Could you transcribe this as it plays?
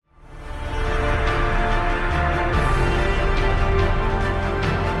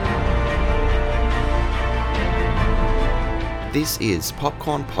This is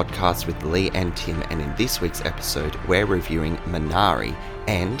Popcorn Podcast with Lee and Tim, and in this week's episode, we're reviewing Minari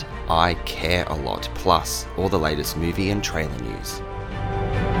and I Care a Lot, plus all the latest movie and trailer news.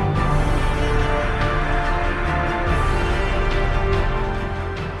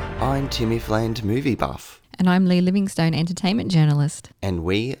 I'm Timmy Fland, movie buff. And I'm Lee Livingstone, entertainment journalist. And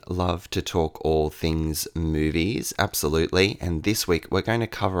we love to talk all things movies, absolutely. And this week we're going to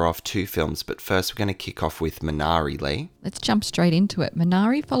cover off two films, but first we're going to kick off with Minari, Lee. Let's jump straight into it.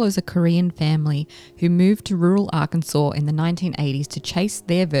 Minari follows a Korean family who moved to rural Arkansas in the 1980s to chase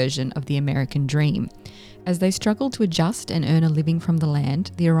their version of the American dream. As they struggle to adjust and earn a living from the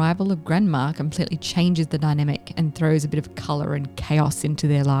land, the arrival of Grandma completely changes the dynamic and throws a bit of colour and chaos into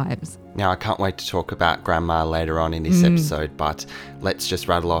their lives. Now, I can't wait to talk about Grandma later on in this episode, but let's just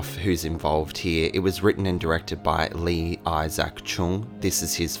rattle off who's involved here. It was written and directed by Lee Isaac Chung. This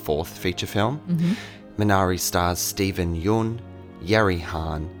is his fourth feature film. Minari stars Stephen Yoon, Yeri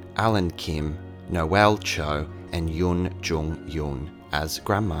Han, Alan Kim, Noel Cho, and Yoon Jung Yoon as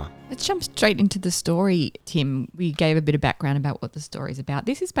Grandma. Let's jump straight into the story, Tim. We gave a bit of background about what the story's about.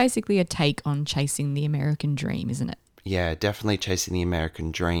 This is basically a take on chasing the American dream, isn't it? Yeah, definitely chasing the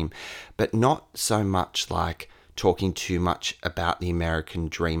American dream, but not so much like talking too much about the American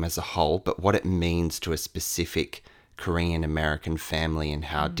dream as a whole, but what it means to a specific Korean American family and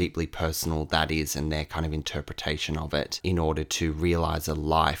how deeply personal that is and their kind of interpretation of it in order to realize a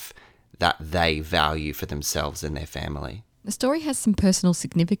life that they value for themselves and their family. The story has some personal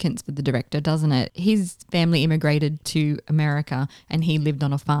significance for the director, doesn't it? His family immigrated to America and he lived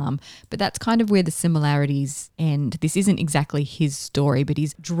on a farm, but that's kind of where the similarities end. This isn't exactly his story, but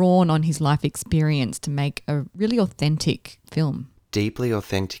he's drawn on his life experience to make a really authentic film. Deeply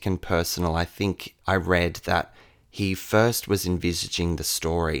authentic and personal. I think I read that he first was envisaging the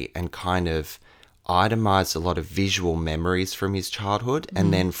story and kind of itemized a lot of visual memories from his childhood,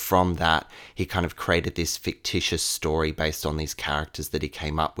 and then from that he kind of created this fictitious story based on these characters that he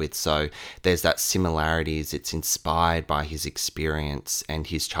came up with. So there's that similarities. It's inspired by his experience and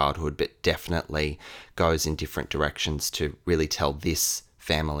his childhood, but definitely goes in different directions to really tell this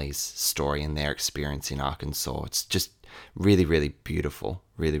family's story and their experience in Arkansas. It's just really, really beautiful.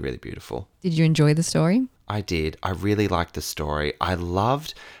 Really, really beautiful. Did you enjoy the story? I did. I really liked the story. I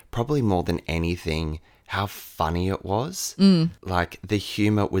loved, probably more than anything, how funny it was. Like, the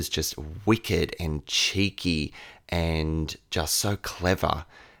humor was just wicked and cheeky and just so clever.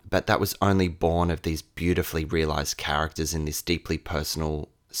 But that was only born of these beautifully realized characters in this deeply personal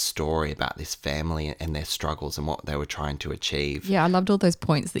story about this family and their struggles and what they were trying to achieve. Yeah, I loved all those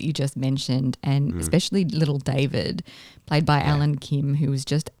points that you just mentioned, and especially little David, played by Alan Kim, who was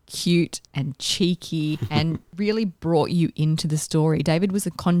just cute and cheeky and really brought you into the story. David was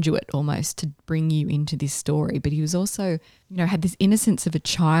a conduit almost to bring you into this story, but he was also, had this innocence of a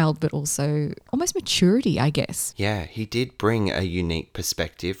child, but also almost maturity, I guess. Yeah, he did bring a unique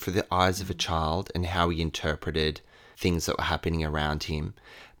perspective for the eyes of a child and how he interpreted things that were happening around him.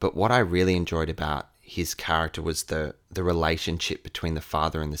 But what I really enjoyed about his character was the relationship between the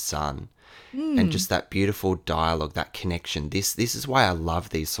father and the son, and just that beautiful dialogue, that connection. This is why I love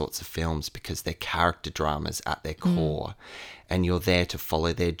these sorts of films, because they're character dramas at their core, and you're there to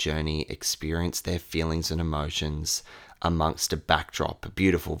follow their journey, experience their feelings and emotions amongst a backdrop, a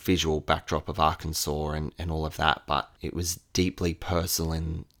beautiful visual backdrop of Arkansas and all of that. But it was deeply personal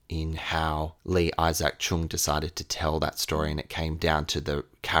in how Lee Isaac Chung decided to tell that story, and it came down to the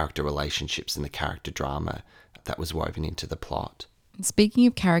character relationships and the character drama that was woven into the plot. Speaking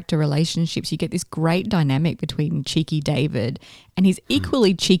of character relationships, you get this great dynamic between cheeky David and his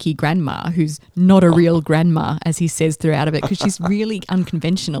equally cheeky grandma, who's not a real grandma, as he says throughout of it, because she's really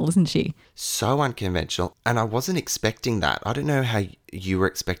unconventional, isn't she? So unconventional. And I wasn't expecting that. I don't know how you were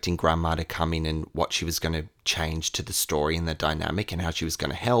expecting Grandma to come in and what she was going to change to the story and the dynamic and how she was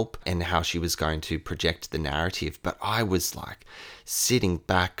going to help and how she was going to project the narrative. But I was like sitting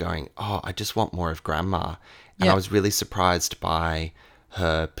back going, I just want more of Grandma. And I was really surprised by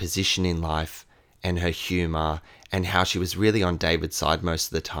her position in life and her humour and how she was really on David's side most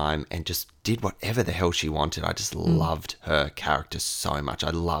of the time and just did whatever the hell she wanted. I just loved her character so much.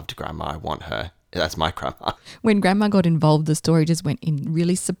 I loved Grandma. I want her. That's my grandma. When Grandma got involved, the story just went in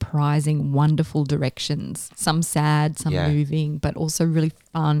really surprising, wonderful directions. Some sad, some moving, but also really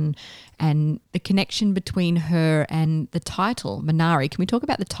fun. And the connection between her and the title, Minari. Can we talk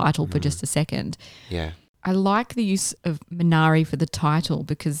about the title for just a second? Yeah. I like the use of Minari for the title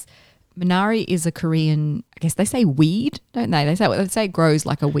because Minari is a Korean, I guess they say weed, don't they? They say it grows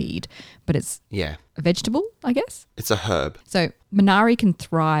like a weed, but it's Yeah. a vegetable, I guess. It's a herb. So Minari can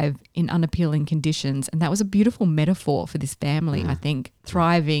thrive in unappealing conditions, and that was a beautiful metaphor for this family, I think,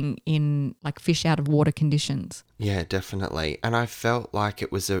 thriving in like fish out of water conditions. Yeah, definitely. And I felt like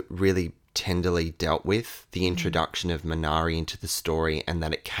it was a really tenderly dealt with, the introduction of Minari into the story, and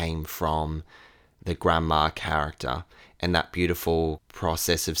that it came from the grandma character, and that beautiful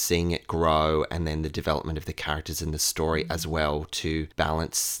process of seeing it grow, and then the development of the characters in the story as well to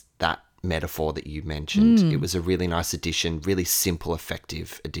balance that metaphor that you mentioned. It was a really nice addition, really simple,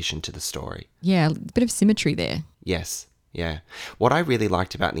 effective addition to the story. Yeah, a bit of symmetry there. Yes. Yeah. What I really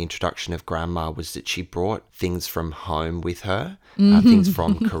liked about the introduction of Grandma was that she brought things from home with her, things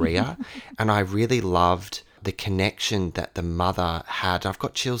from Korea. And I really loved the connection that the mother had. I've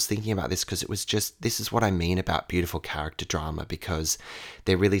got chills thinking about this because it was just, this is what I mean about beautiful character drama, because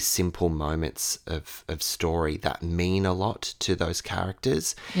they're really simple moments of story that mean a lot to those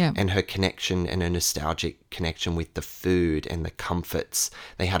characters. Yeah. And her connection and her nostalgic connection with the food and the comforts,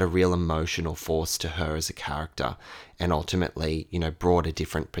 they had a real emotional force to her as a character, and ultimately, you know, brought a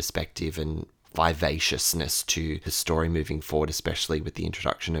different perspective and vivaciousness to the story moving forward, especially with the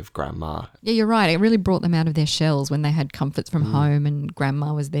introduction of Grandma. Yeah, you're right. It really brought them out of their shells when they had comforts from home and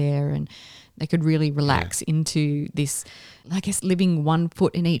Grandma was there, and they could really relax into this, I guess, living one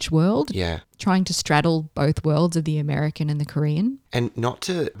foot in each world. Yeah. Trying to straddle both worlds of the American and the Korean. And not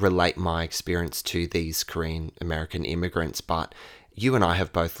to relate my experience to these Korean American immigrants, but you and I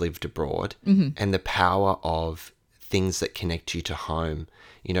have both lived abroad, and the power of things that connect you to home.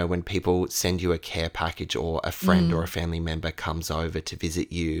 You know, when people send you a care package or a friend or a family member comes over to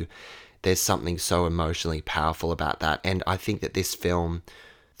visit you, there's something so emotionally powerful about that. And I think that this film,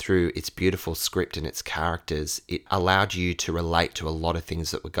 through its beautiful script and its characters, it allowed you to relate to a lot of things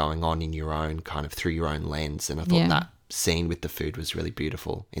that were going on in your own kind of through your own lens. And I thought that scene with the food was really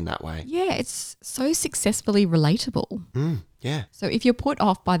beautiful in that way. Yeah, it's so successfully relatable. Yeah. So if you're put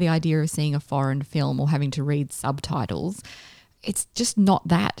off by the idea of seeing a foreign film or having to read subtitles, it's just not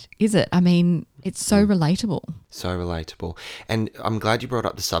that, is it? I mean, it's so relatable. So relatable. And I'm glad you brought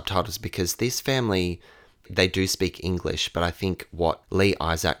up the subtitles, because this family, they do speak English, but I think what Lee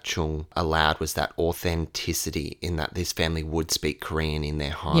Isaac Chung allowed was that authenticity in that this family would speak Korean in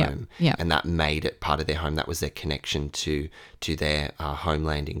their home. Yeah. And that made it part of their home. That was their connection to their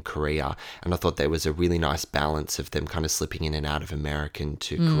homeland in Korea. And I thought there was a really nice balance of them kind of slipping in and out of American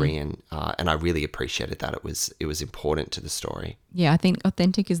to Korean. And I really appreciated that. It was important to the story. Yeah, I think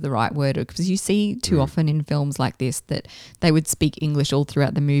authentic is the right word, because you see too often in films like this that they would speak English all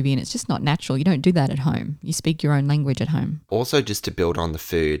throughout the movie, and it's just not natural. You don't do that at home. You speak your own language at home. Also, just to build on the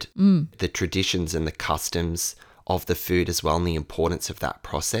food, the traditions and the customs of the food as well, and the importance of that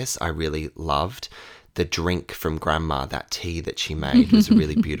process, I really loved. The drink from Grandma, that tea that she made, was a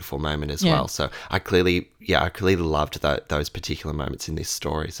really beautiful moment as well. So I clearly loved those particular moments in this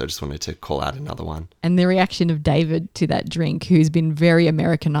story. So I just wanted to call out another one. And the reaction of David to that drink, who's been very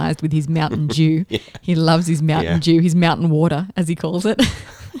Americanized with his Mountain Dew. He loves his Mountain Dew, his mountain water, as he calls it.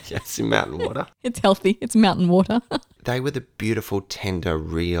 Yes, in mountain water. It's healthy. It's mountain water. They were the beautiful, tender,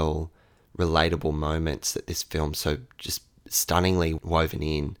 real, relatable moments that this film so just stunningly woven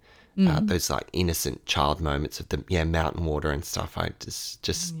in. Those like innocent child moments of the mountain water and stuff.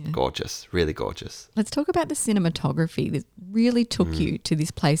 Just gorgeous, really gorgeous. Let's talk about the cinematography that really took you to this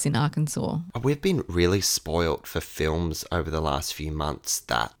place in Arkansas. We've been really spoilt for films over the last few months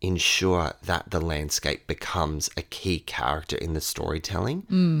that ensure that the landscape becomes a key character in the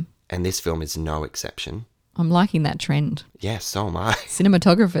storytelling. And this film is no exception. I'm liking that trend. Yeah, so am I.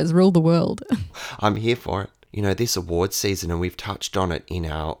 Cinematographers rule the world. I'm here for it. You know, this awards season, and we've touched on it in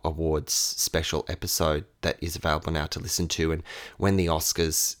our awards special episode that is available now to listen to. And when the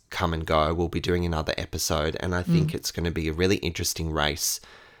Oscars come and go, we'll be doing another episode. And I think it's going to be a really interesting race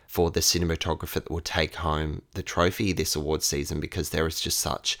for the cinematographer that will take home the trophy this awards season, because there is just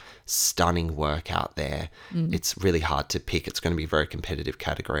such stunning work out there. It's really hard to pick. It's going to be a very competitive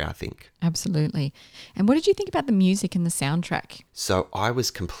category, I think. Absolutely. And what did you think about the music and the soundtrack? So I was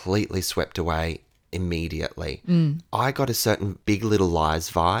completely swept away immediately. I got a certain Big Little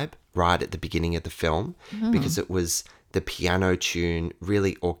Lies vibe right at the beginning of the film, because it was the piano tune,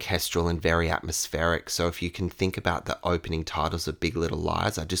 really orchestral and very atmospheric. So if you can think about the opening titles of Big Little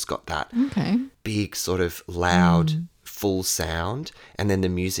Lies, I just got that big sort of loud full sound, and then the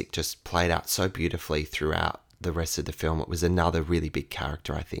music just played out so beautifully throughout the rest of the film. It was another really big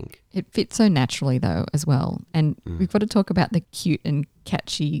character, I think. It fits so naturally, though, as well. And we've got to talk about the cute and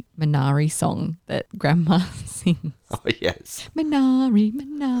catchy Minari song that Grandma sings. Oh, yes. Minari,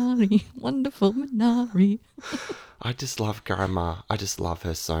 Minari, wonderful Minari. I just love Grandma. I just love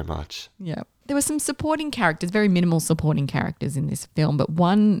her so much. Yeah. There were some supporting characters, very minimal supporting characters in this film, but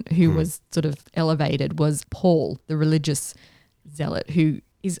one who was sort of elevated was Paul, the religious zealot, who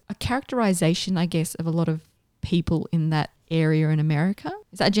is a characterization, I guess, of a lot of people in that area in America.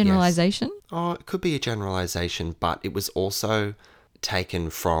 Is that a generalization? Yes. Oh, it could be a generalization, but it was also taken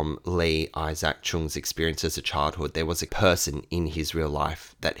from Lee Isaac Chung's experience as a childhood. There was a person in his real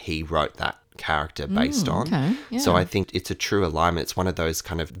life that he wrote that character based on. Okay, yeah. So I think it's a true alignment. It's one of those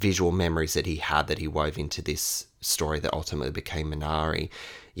kind of visual memories that he had that he wove into this story that ultimately became Minari.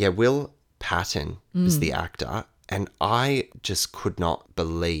 Yeah, Will Patton is the actor, and I just could not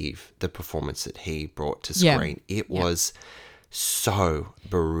believe the performance that he brought to screen. It was so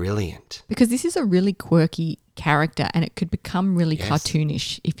brilliant. Because this is a really quirky character and it could become really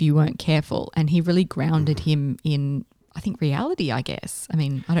cartoonish if you weren't careful. And he really grounded him in, I think, reality, I guess. I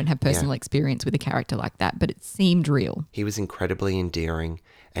mean, I don't have personal experience with a character like that, but it seemed real. He was incredibly endearing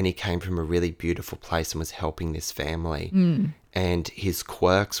and he came from a really beautiful place and was helping this family. And his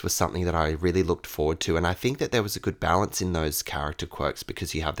quirks were something that I really looked forward to. And I think that there was a good balance in those character quirks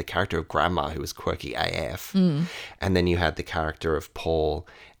because you have the character of Grandma who was quirky AF. And then you had the character of Paul.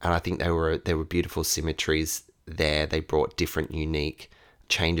 And I think there were beautiful symmetries there. They brought different, unique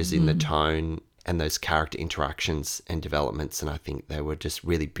changes in the tone and those character interactions and developments. And I think they were just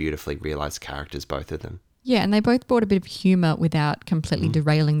really beautifully realised characters, both of them. Yeah, and they both brought a bit of humour without completely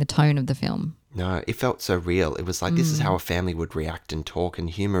derailing the tone of the film. No, it felt so real. It was like this is how a family would react and talk, and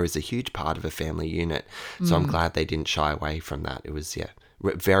humour is a huge part of a family unit. So I'm glad they didn't shy away from that. It was,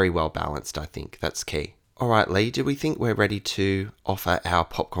 very well balanced, I think. That's key. All right, Lee, do we think we're ready to offer our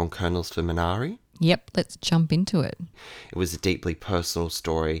popcorn kernels for Minari? Yep, let's jump into it. It was a deeply personal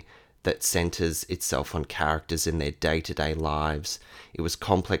story that centres itself on characters in their day-to-day lives. It was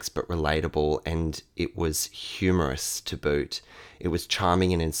complex but relatable, and it was humorous to boot. It was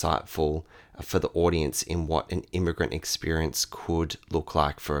charming and insightful for the audience in what an immigrant experience could look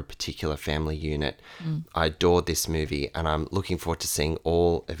like for a particular family unit. I adored this movie, and I'm looking forward to seeing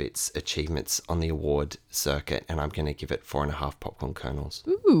all of its achievements on the award circuit, and I'm going to give it 4.5 popcorn kernels.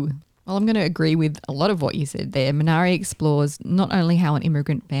 Ooh. Well, I'm going to agree with a lot of what you said there. Minari explores not only how an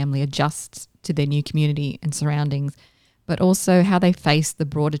immigrant family adjusts to their new community and surroundings, but also how they face the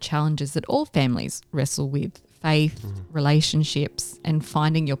broader challenges that all families wrestle with: faith, relationships, and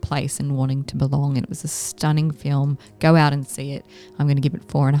finding your place and wanting to belong. And it was a stunning film. Go out and see it. I'm going to give it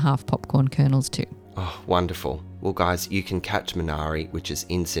 4.5 popcorn kernels too. Oh, wonderful. Well, guys, you can catch Minari, which is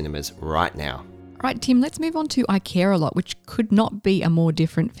in cinemas right now. All right, Tim, let's move on to I Care a Lot, which could not be a more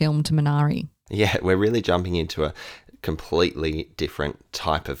different film to Minari. Yeah, we're really jumping into a completely different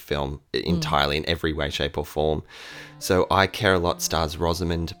type of film entirely in every way, shape or form. So I Care a Lot stars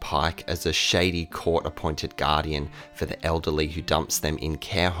Rosamund Pike as a shady court-appointed guardian for the elderly who dumps them in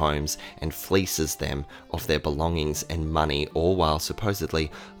care homes and fleeces them of their belongings and money, all while supposedly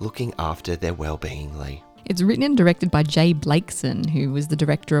looking after their well-being, Lee. It's written and directed by Jay Blakeson, who was the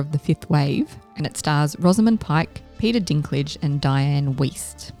director of The Fifth Wave, and it stars Rosamund Pike, Peter Dinklage and Diane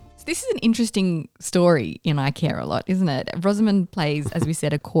Wiest. So this is an interesting story in I Care a Lot, isn't it? Rosamund plays, as we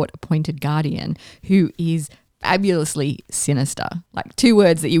said, a court-appointed guardian who is fabulously sinister. Like two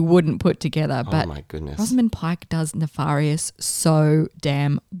words that you wouldn't put together. But oh my goodness. Rosamund Pike does nefarious so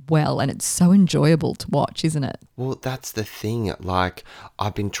damn well, and it's so enjoyable to watch, isn't it? Well, that's the thing. Like,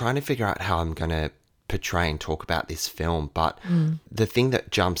 I've been trying to figure out how I'm going to portray and talk about this film, but the thing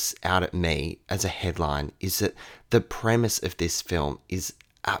that jumps out at me as a headline is that the premise of this film is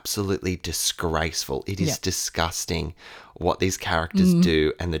absolutely disgraceful. It is disgusting what these characters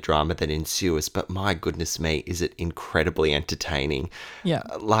do and the drama that ensues, but my goodness me, is it incredibly entertaining. Yeah.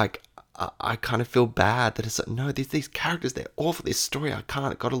 Like, I kind of feel bad that it's like, no, these characters, they're awful, this story, I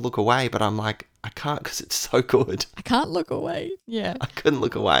got to look away, but I'm like, I can't because it's so good. I can't look away. Yeah. I couldn't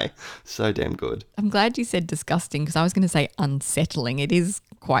look away. So damn good. I'm glad you said disgusting because I was going to say unsettling. It is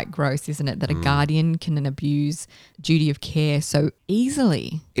quite gross, isn't it, that a guardian can abuse duty of care so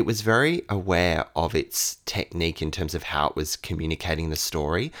easily. It was very aware of its technique in terms of how it was communicating the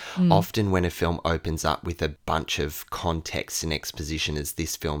story. Often when a film opens up with a bunch of context and exposition, as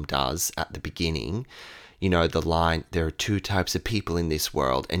this film does at the beginning, you know, the line, there are two types of people in this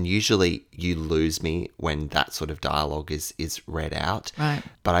world. And usually you lose me when that sort of dialogue is read out. Right.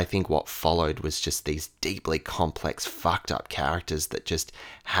 But I think what followed was just these deeply complex, fucked up characters that just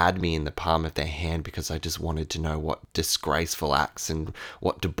had me in the palm of their hand because I just wanted to know what disgraceful acts and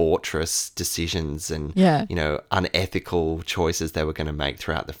what debaucherous decisions and, Yeah. you know, unethical choices they were going to make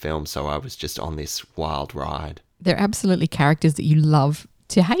throughout the film. So I was just on this wild ride. They're absolutely characters that you love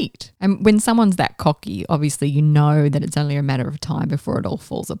to hate. And when someone's that cocky, obviously you know that it's only a matter of time before it all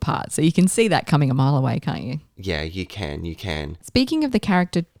falls apart. So you can see that coming a mile away, can't you? Yeah, you can. Speaking of the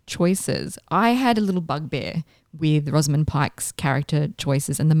character choices, I had a little bugbear with Rosamund Pike's character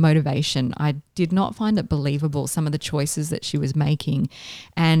choices and the motivation. I did not find it believable, some of the choices that she was making.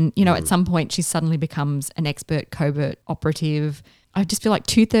 And, you know, at some point she suddenly becomes an expert covert operative. I just feel like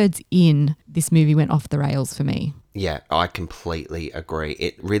 2/3 in, this movie went off the rails for me. Yeah, I completely agree.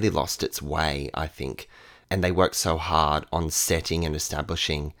 It really lost its way, I think. And they worked so hard on setting and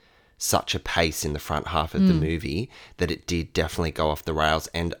establishing such a pace in the front half of the movie that it did definitely go off the rails.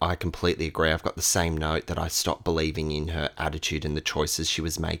 And I completely agree. I've got the same note that I stopped believing in her attitude and the choices she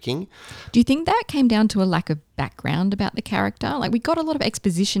was making. Do you think that came down to a lack of background about the character? Like, we got a lot of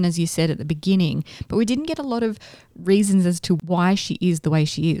exposition, as you said at the beginning, but we didn't get a lot of reasons as to why she is the way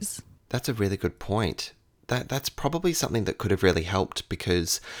she is. That's a really good point. That's probably something that could have really helped,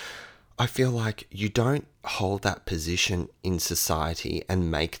 because I feel like you don't hold that position in society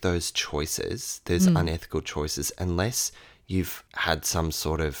and make those choices, those unethical choices, unless you've had some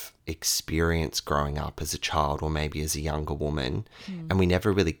sort of experience growing up as a child or maybe as a younger woman. And we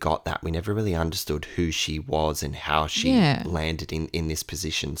never really got that. We never really understood who she was and how she landed in this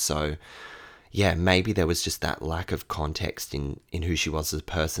position. So yeah, maybe there was just that lack of context in who she was as a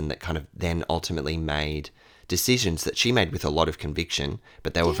person that kind of then ultimately made decisions that she made with a lot of conviction,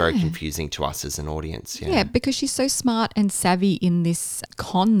 but they were very confusing to us as an audience. Yeah, because she's so smart and savvy in this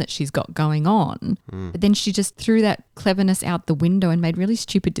con that she's got going on. But then she just threw that cleverness out the window and made really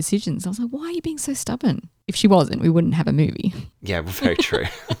stupid decisions. I was like, why are you being so stubborn? If she wasn't, we wouldn't have a movie. Yeah, well, very true.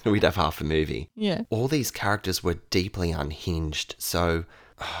 We'd have half a movie. Yeah. All these characters were deeply unhinged. So,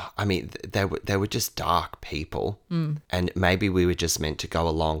 I mean, they were just dark people. And maybe we were just meant to go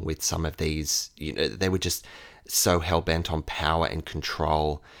along with some of these, you know, they were just so hell-bent on power and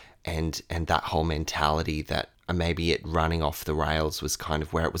control and that whole mentality that maybe it running off the rails was kind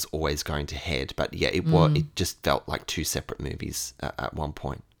of where it was always going to head. But yeah, it just felt like two separate movies at one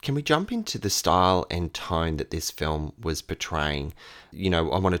point. Can we jump into the style and tone that this film was portraying? You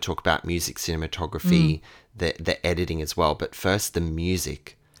know, I want to talk about music, cinematography, the editing as well. But first, the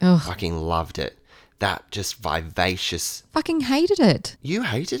music. Ugh. Fucking loved it. That just vivacious. Fucking hated it. You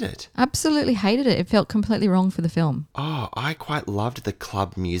hated it. Absolutely hated it. It felt completely wrong for the film. Oh, I quite loved the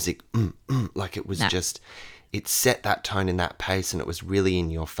club music. Like it was just, it set that tone and that pace and it was really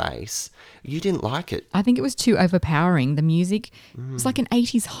in your face. You didn't like it. I think it was too overpowering. The music was like an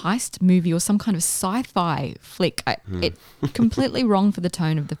 80s heist movie or some kind of sci-fi flick. It completely wrong for the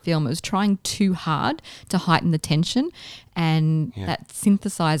tone of the film. It was trying too hard to heighten the tension, and that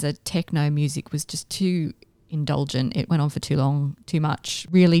synthesizer techno music was just too indulgent. It went on for too long, too much.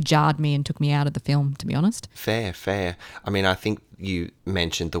 Really jarred me and took me out of the film, to be honest. Fair. I mean, I think you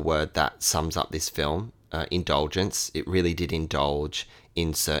mentioned the word that sums up this film. Indulgence. It really did indulge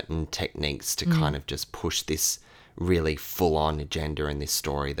in certain techniques to kind of just push this really full-on agenda in this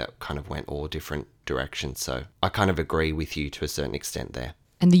story that kind of went all different directions. So I kind of agree with you to a certain extent there.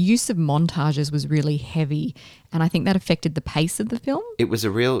 And the use of montages was really heavy, and I think that affected the pace of the film. It was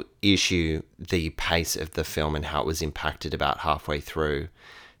a real issue, the pace of the film and how it was impacted about halfway through.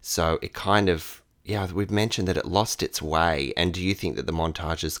 So it kind of, yeah, we've mentioned that it lost its way. And do you think that the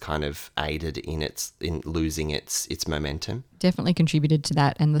montages kind of aided in losing its momentum? Definitely contributed to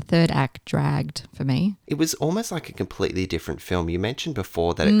that, and the third act dragged for me. It was almost like a completely different film. You mentioned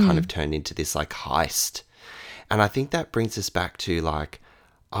before that it kind of turned into this like heist. And I think that brings us back to like,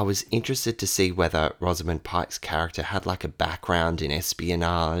 I was interested to see whether Rosamund Pike's character had like a background in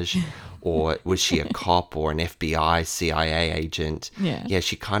espionage or was she a cop or an FBI, CIA agent? Yeah,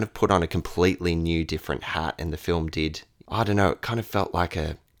 she kind of put on a completely new, different hat, and the film did, I don't know, it kind of felt like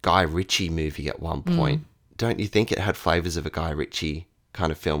a Guy Ritchie movie at one point. Don't you think it had flavours of a Guy Ritchie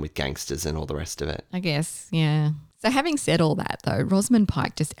kind of film with gangsters and all the rest of it? I guess, yeah. So having said all that, though, Rosamund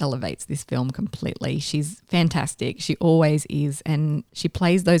Pike just elevates this film completely. She's fantastic. She always is. And she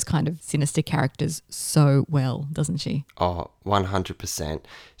plays those kind of sinister characters so well, doesn't she? Oh, 100%.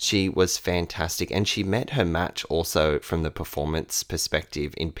 She was fantastic. And she met her match also from the performance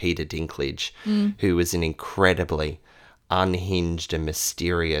perspective in Peter Dinklage, who was an incredibly unhinged and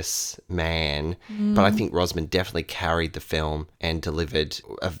mysterious man. But I think Rosamund definitely carried the film and delivered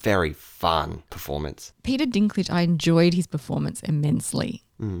a very fun performance. Peter Dinklage, I enjoyed his performance immensely.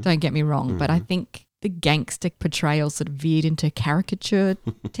 Don't get me wrong, but I think the gangster portrayal sort of veered into caricature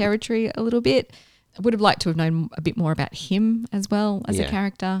territory a little bit. I would have liked to have known a bit more about him as well as a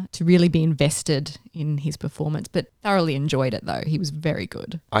character, to really be invested in his performance, but thoroughly enjoyed it though. He was very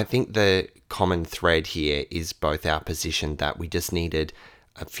good. I think the common thread here is both our position that we just needed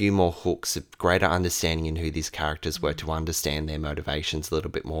a few more hooks, a greater understanding in who these characters were to understand their motivations a little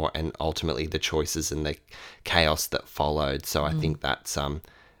bit more, and ultimately the choices and the chaos that followed. So I think that's a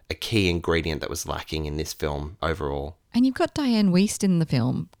key ingredient that was lacking in this film overall. And you've got Diane Wiest in the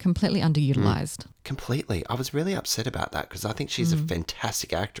film, completely underutilised. Completely. I was really upset about that because I think she's a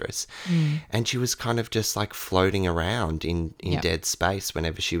fantastic actress, and she was kind of just like floating around in dead space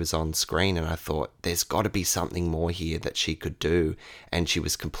whenever she was on screen, and I thought there's got to be something more here that she could do, and she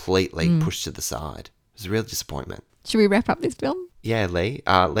was completely pushed to the side. It was a real disappointment. Should we wrap up this film? Yeah, Lee,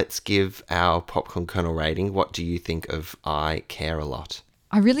 let's give our popcorn kernel rating. What do you think of I Care a Lot?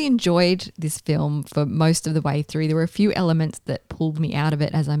 I really enjoyed this film for most of the way through. There were a few elements that pulled me out of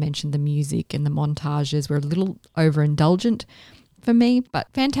it. As I mentioned, the music and the montages were a little overindulgent for me, but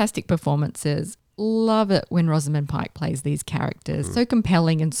fantastic performances. Love it when Rosamund Pike plays these characters. So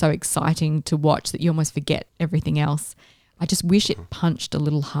compelling and so exciting to watch that you almost forget everything else. I just wish it punched a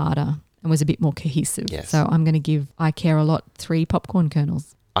little harder and was a bit more cohesive. Yes. So I'm going to give I Care a Lot 3 popcorn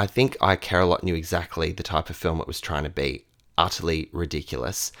kernels. I think I Care a Lot knew exactly the type of film it was trying to be. Utterly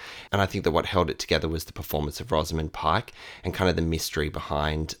ridiculous. And I think that what held it together was the performance of Rosamund Pike and kind of the mystery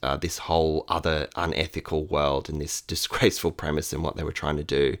behind this whole other unethical world and this disgraceful premise and what they were trying to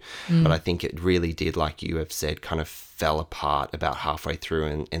do. But I think it really did, like you have said, kind of fell apart about halfway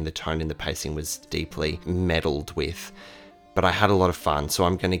through, and the tone and the pacing was deeply meddled with. But I had a lot of fun, so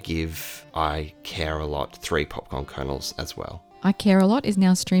I'm going to give I Care a Lot 3 popcorn kernels as well. I Care a Lot is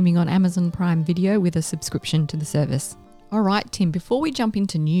now streaming on Amazon Prime Video with a subscription to the service. All right, Tim, before we jump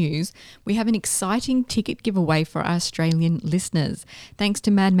into news, we have an exciting ticket giveaway for our Australian listeners. Thanks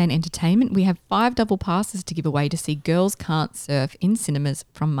to Madman Entertainment, we have 5 double passes to give away to see Girls Can't Surf in cinemas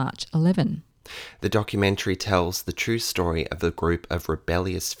from March 11. The documentary tells the true story of a group of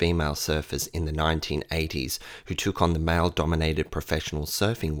rebellious female surfers in the 1980s who took on the male-dominated professional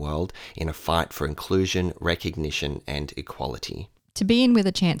surfing world in a fight for inclusion, recognition, and equality. To be in with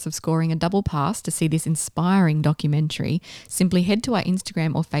a chance of scoring a double pass to see this inspiring documentary, simply head to our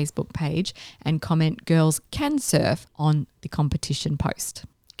Instagram or Facebook page and comment Girls Can Surf on the competition post.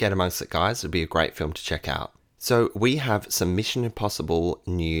 Get amongst it, guys. It'll be a great film to check out. So we have some Mission Impossible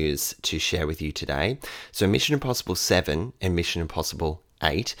news to share with you today. So Mission Impossible 7 and Mission Impossible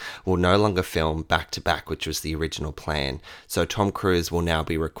 8 will no longer film back-to-back, which was the original plan. So Tom Cruise will now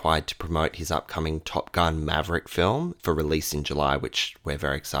be required to promote his upcoming Top Gun Maverick film for release in July, which we're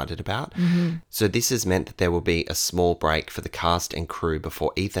very excited about. So this has meant that there will be a small break for the cast and crew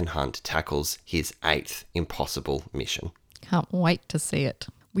before Ethan Hunt tackles his 8th Impossible mission. Can't wait to see it.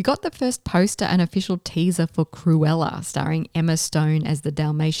 We got the first poster and official teaser for Cruella, starring Emma Stone as the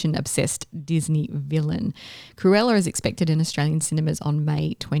Dalmatian-obsessed Disney villain. Cruella is expected in Australian cinemas on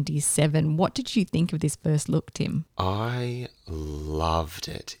May 27. What did you think of this first look, Tim? I loved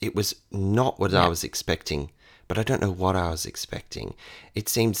it. It was not what I was expecting, but I don't know what I was expecting. It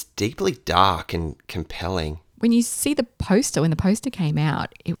seems deeply dark and compelling. When you see the poster, when the poster came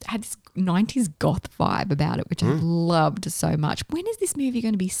out, it had this 90s goth vibe about it, which I loved so much. When is this movie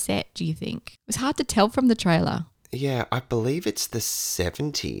going to be set, do you think? It was hard to tell from the trailer. Yeah, I believe it's the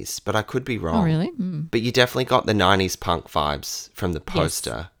 70s, but I could be wrong. Oh, really? But you definitely got the 90s punk vibes from the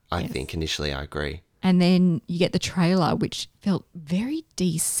poster, I think, initially. I agree. And then you get the trailer, which felt very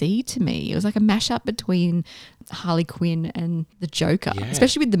DC to me. It was like a mashup between Harley Quinn and the Joker,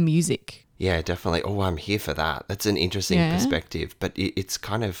 especially with the music. Yeah, definitely. Oh, I'm here for that. That's an interesting perspective, but it's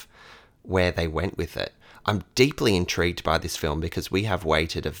kind of where they went with it. I'm deeply intrigued by this film because we have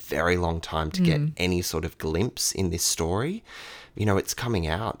waited a very long time to get any sort of glimpse in this story. You know, it's coming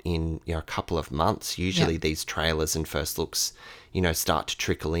out in a couple of months. Usually these trailers and first looks, start to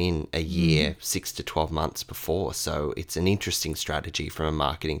trickle in a year, 6 to 12 months before. So it's an interesting strategy from a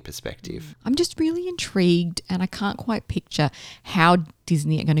marketing perspective. I'm just really intrigued, and I can't quite picture how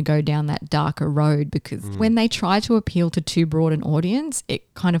Disney are going to go down that darker road, because when they try to appeal to too broad an audience,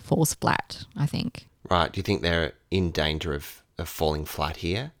 it kind of falls flat, I think. Right. Do you think they're in danger of falling flat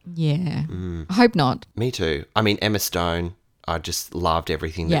here? Yeah. I hope not. Me too. I mean, Emma Stone, I just loved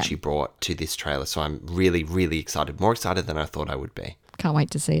everything that she brought to this trailer. So I'm really, really excited. More excited than I thought I would be. Can't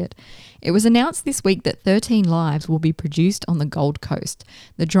wait to see it. It was announced this week that 13 Lives will be produced on the Gold Coast.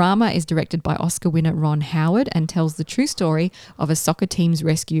 The drama is directed by Oscar winner Ron Howard and tells the true story of a soccer team's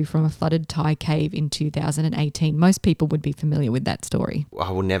rescue from a flooded Thai cave in 2018. Most people would be familiar with that story.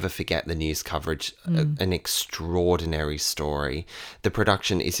 I will never forget the news coverage. An extraordinary story. The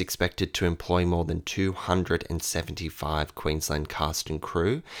production is expected to employ more than 275 Queensland cast and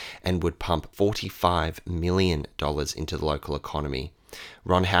crew and would pump $45 million into the local economy.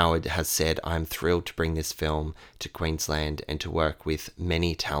 Ron Howard has said, "I'm thrilled to bring this film to Queensland and to work with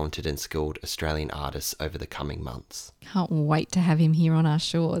many talented and skilled Australian artists over the coming months." Can't wait to have him here on our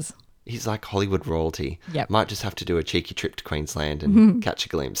shores. He's like Hollywood royalty. Yep. Might just have to do a cheeky trip to Queensland and catch a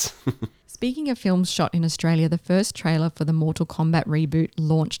glimpse. Speaking of films shot in Australia, the first trailer for the Mortal Kombat reboot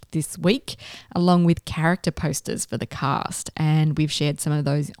launched this week, along with character posters for the cast. And we've shared some of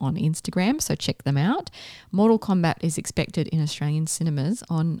those on Instagram, so check them out. Mortal Kombat is expected in Australian cinemas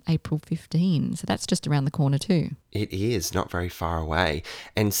on April 15, so that's just around the corner too. It is, not very far away.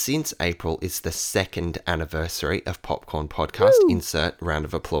 And since April is the second anniversary of Popcorn Podcast, insert round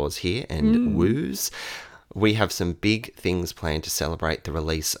of applause here and woos. We have some big things planned to celebrate the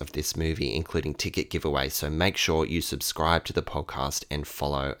release of this movie, including ticket giveaways. So make sure you subscribe to the podcast and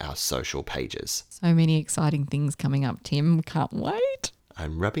follow our social pages. So many exciting things coming up, Tim. Can't wait.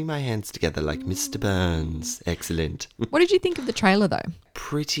 I'm rubbing my hands together like Mr. Burns. Excellent. What did you think of the trailer, though?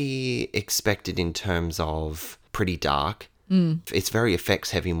 Pretty expected in terms of pretty dark. It's very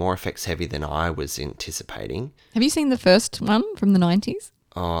effects heavy, more effects heavy than I was anticipating. Have you seen the first one from the 90s?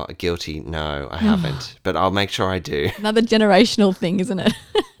 Oh, guilty. No, I haven't. But I'll make sure I do. Another generational thing, isn't it?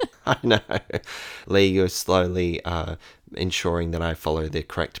 I know. Lee, you're slowly ensuring that I follow the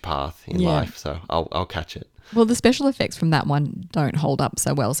correct path in life. So I'll catch it. Well, the special effects from that one don't hold up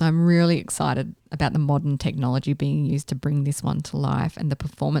so well. So I'm really excited about the modern technology being used to bring this one to life. And the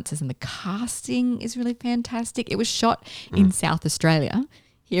performances and the casting is really fantastic. It was shot in South Australia,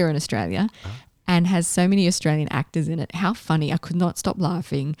 here in Australia. And has so many Australian actors in it. How funny. I could not stop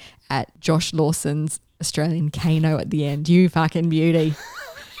laughing at Josh Lawson's Australian Kano at the end. You fucking beauty.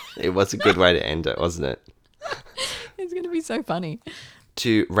 It was a good way to end it, wasn't it? It's going to be so funny.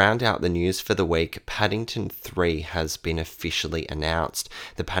 To round out the news for the week, Paddington 3 has been officially announced.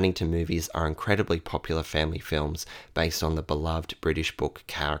 The Paddington movies are incredibly popular family films based on the beloved British book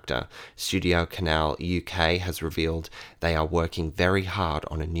character. Studio Canal UK has revealed they are working very hard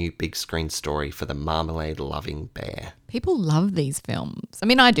on a new big screen story for the marmalade-loving bear. People love these films. I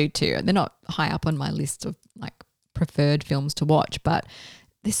mean, I do too. They're not high up on my list of like preferred films to watch, but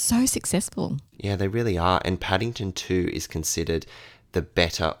they're so successful. Yeah, they really are. And Paddington 2 is considered the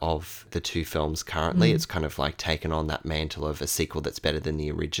better of the two films currently. It's kind of like taken on that mantle of a sequel that's better than the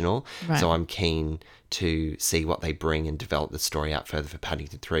original. Right. So I'm keen to see what they bring and develop the story out further for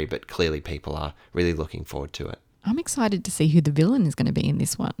Paddington 3, but clearly people are really looking forward to it. I'm excited to see who the villain is going to be in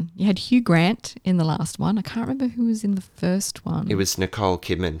this one. You had Hugh Grant in the last one. I can't remember who was in the first one. It was Nicole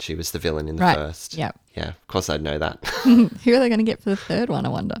Kidman. She was the villain in the Right. first. Yep. Yeah, of course I'd know that. Who are they going to get for the third one, I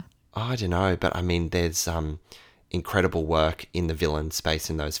wonder? Oh, I don't know, but I mean, there's incredible work in the villain space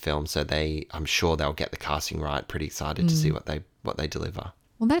in those films, so I'm sure they'll get the casting right. Pretty excited to see what they deliver.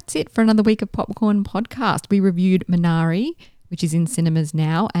 Well, that's it for another week of Popcorn Podcast. We reviewed Minari, which is in cinemas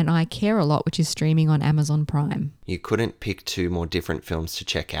now, and I Care a Lot, which is streaming on Amazon Prime. You couldn't pick two more different films to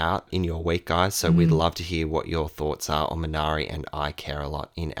check out in your week, guys, so we'd love to hear what your thoughts are on Minari and I Care a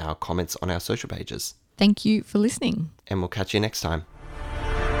Lot in our comments on our social pages. Thank you for listening. And we'll catch you next time.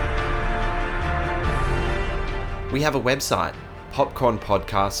 We have a website,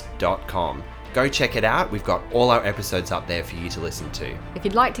 popcornpodcast.com. Go check it out. We've got all our episodes up there for you to listen to. If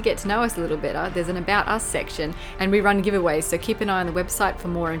you'd like to get to know us a little better, there's an About Us section, and we run giveaways, so keep an eye on the website for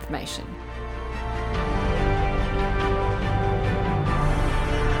more information.